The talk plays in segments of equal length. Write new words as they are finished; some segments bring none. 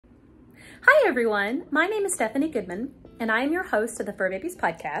Hi everyone, my name is Stephanie Goodman and I am your host of the Furbabies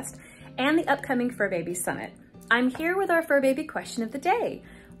Podcast and the upcoming Furbabies Summit. I'm here with our Furbaby Question of the day.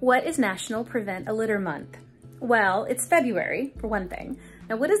 What is National Prevent a Litter Month? Well, it's February for one thing.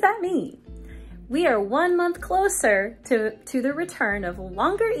 Now what does that mean? We are 1 month closer to the return of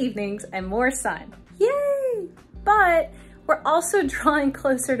longer evenings and more sun. Yay! But we're also drawing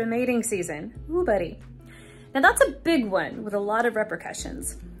closer to mating season. Ooh, buddy. Now that's a big one with a lot of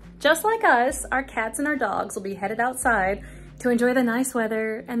repercussions. Just like us, our cats and our dogs will be headed outside to enjoy the nice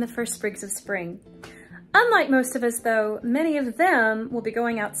weather and the first sprigs of spring. Unlike most of us though, many of them will be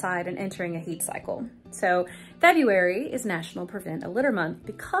going outside and entering a heat cycle. So February is National Prevent a Litter Month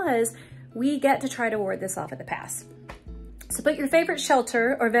because we get to try to ward this off at the pass. So put your favorite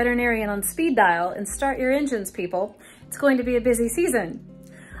shelter or veterinarian on speed dial and start your engines, people. It's going to be a busy season.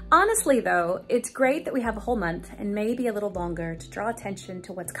 Honestly though, it's great that we have a whole month and maybe a little longer to draw attention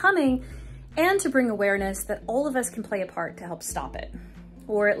to what's coming and to bring awareness that all of us can play a part to help stop it,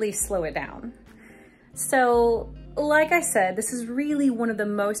 or at least slow it down. So, like I said, this is really one of the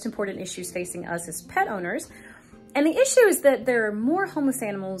most important issues facing us as pet owners. And the issue is that there are more homeless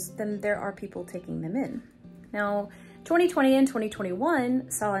animals than there are people taking them in. Now, 2020 and 2021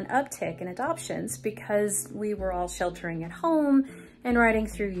 saw an uptick in adoptions because we were all sheltering at home and riding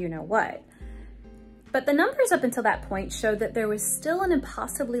through you-know-what. But the numbers up until that point showed that there was still an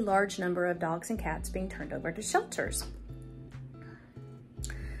impossibly large number of dogs and cats being turned over to shelters.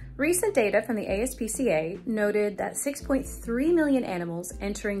 Recent data from the ASPCA noted that 6.3 million animals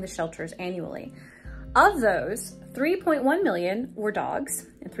entering the shelters annually. Of those, 3.1 million were dogs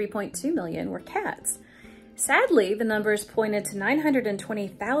and 3.2 million were cats. Sadly, the numbers pointed to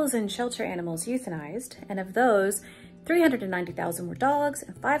 920,000 shelter animals euthanized, and of those, 390,000 were dogs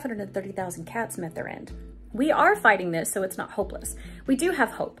and 530,000 cats met their end. We are fighting this, so it's not hopeless. We do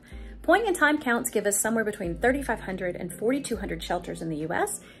have hope. Point-in-time counts give us somewhere between 3,500 and 4,200 shelters in the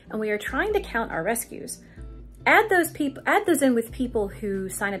US, and we are trying to count our rescues. Add those in with people who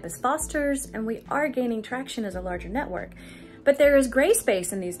sign up as fosters, and we are gaining traction as a larger network. But there is gray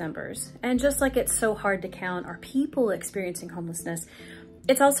space in these numbers, and just like it's so hard to count our people experiencing homelessness,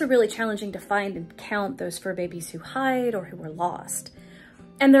 it's also really challenging to find and count those fur babies who hide or who are lost.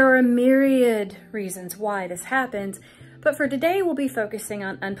 And there are a myriad reasons why this happens, but for today we'll be focusing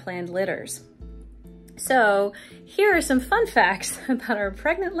on unplanned litters. So here are some fun facts about our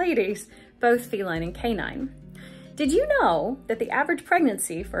pregnant ladies, both feline and canine. Did you know that the average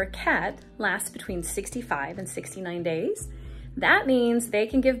pregnancy for a cat lasts between 65 and 69 days? That means they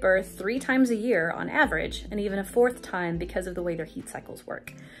can give birth 3 times a year on average, and even a 4th time because of the way their heat cycles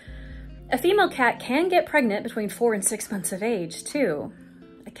work. A female cat can get pregnant between 4 and 6 months of age, too.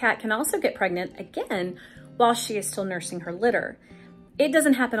 A cat can also get pregnant again while she is still nursing her litter. It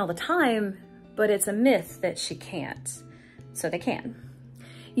doesn't happen all the time, but it's a myth that she can't. So they can.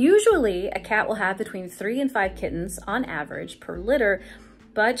 Usually, a cat will have between 3 and 5 kittens on average per litter,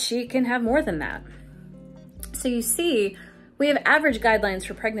 but she can have more than that. So you see, we have average guidelines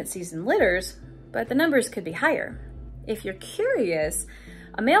for pregnancies and litters, but the numbers could be higher. If you're curious,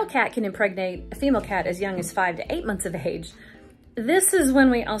 a male cat can impregnate a female cat as young as 5 to 8 months of age. This is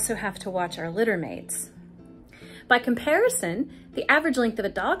when we also have to watch our litter mates. By comparison, the average length of a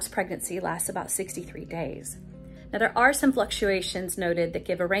dog's pregnancy lasts about 63 days. Now there are some fluctuations noted that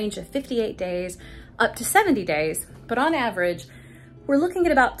give a range of 58 days up to 70 days, but on average, we're looking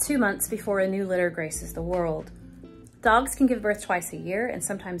at about 2 months before a new litter graces the world. Dogs can give birth twice a year and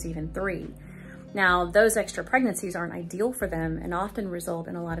sometimes even 3. Now, those extra pregnancies aren't ideal for them and often result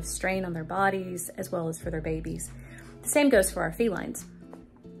in a lot of strain on their bodies as well as for their babies. The same goes for our felines.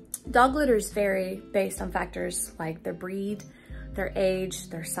 Dog litters vary based on factors like their breed, their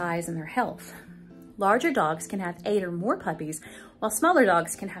age, their size, and their health. Larger dogs can have 8 or more puppies, while smaller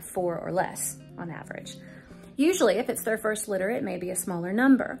dogs can have 4 or less on average. Usually, if it's their first litter, it may be a smaller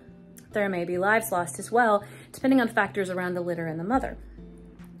number. There may be lives lost as well, depending on factors around the litter and the mother.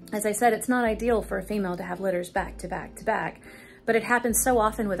 As I said, it's not ideal for a female to have litters back to back to back, but it happens so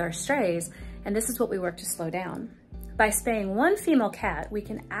often with our strays, and this is what we work to slow down. By spaying 1 female cat, we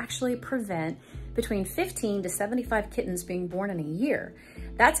can actually prevent between 15 to 75 kittens being born in a year.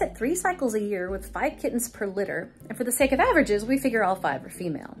 That's at 3 cycles a year with 5 kittens per litter, and for the sake of averages, we figure all 5 are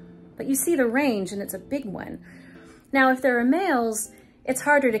female. But you see the range, and it's a big one. Now, if there are males, it's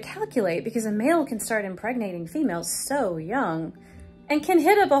harder to calculate because a male can start impregnating females so young and can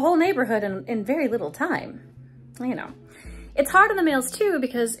hit up a whole neighborhood in very little time. You know, it's hard on the males too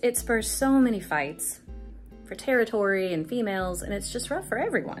because it spurs so many fights for territory and females, and it's just rough for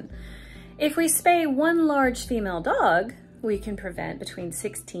everyone. If we spay 1 large female dog, we can prevent between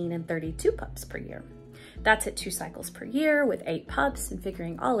 16 and 32 pups per year. That's at 2 cycles per year with 8 pups and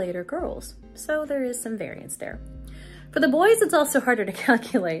figuring all 8 are girls. So there is some variance there. For the boys, it's also harder to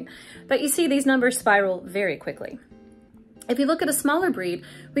calculate, but you see these numbers spiral very quickly. If you look at a smaller breed,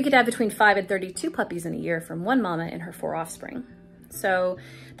 we could have between 5 and 32 puppies in a year from one mama and her 4 offspring. So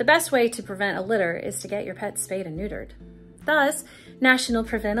the best way to prevent a litter is to get your pets spayed and neutered. Thus, National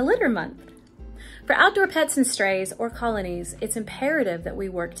Prevent a Litter Month. For outdoor pets and strays or colonies, it's imperative that we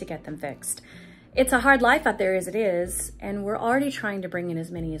work to get them fixed. It's a hard life out there as it is, and we're already trying to bring in as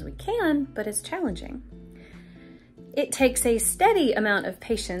many as we can, but it's challenging. It takes a steady amount of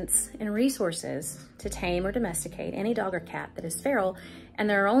patience and resources to tame or domesticate any dog or cat that is feral, and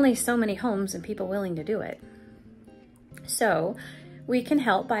there are only so many homes and people willing to do it. So, we can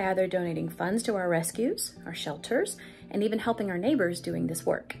help by either donating funds to our rescues, our shelters, and even helping our neighbors doing this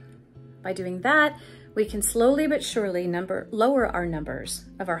work. By doing that, we can slowly but surely lower our numbers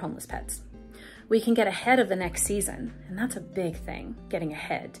of our homeless pets. We can get ahead of the next season, and that's a big thing, getting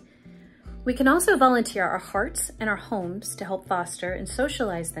ahead. We can also volunteer our hearts and our homes to help foster and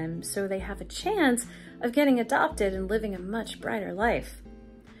socialize them so they have a chance of getting adopted and living a much brighter life.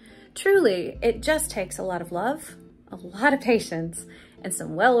 Truly, it just takes a lot of love, a lot of patience, and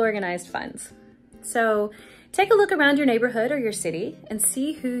some well-organized funds. So take a look around your neighborhood or your city and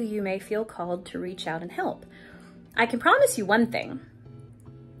see who you may feel called to reach out and help. I can promise you one thing,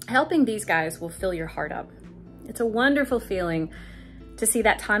 helping these guys will fill your heart up. It's a wonderful feeling to see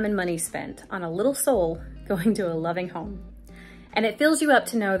that time and money spent on a little soul going to a loving home. And it fills you up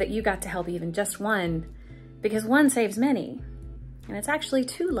to know that you got to help even just one, because one saves many. And it's actually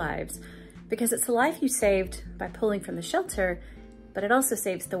 2 lives, because it's the life you saved by pulling from the shelter, but it also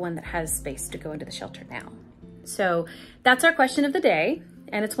saves the one that has space to go into the shelter now. So that's our question of the day,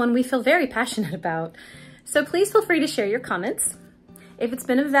 and it's one we feel very passionate about. So please feel free to share your comments. If it's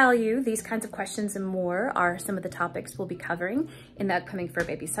been of value, these kinds of questions and more are some of the topics we'll be covering in the upcoming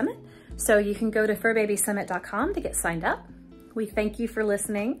Furbaby Summit. So you can go to furbabysummit.com to get signed up. We thank you for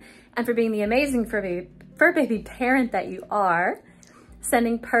listening and for being the amazing Furbaby parent that you are.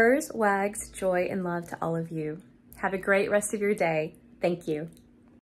 Sending purrs, wags, joy, and love to all of you. Have a great rest of your day. Thank you.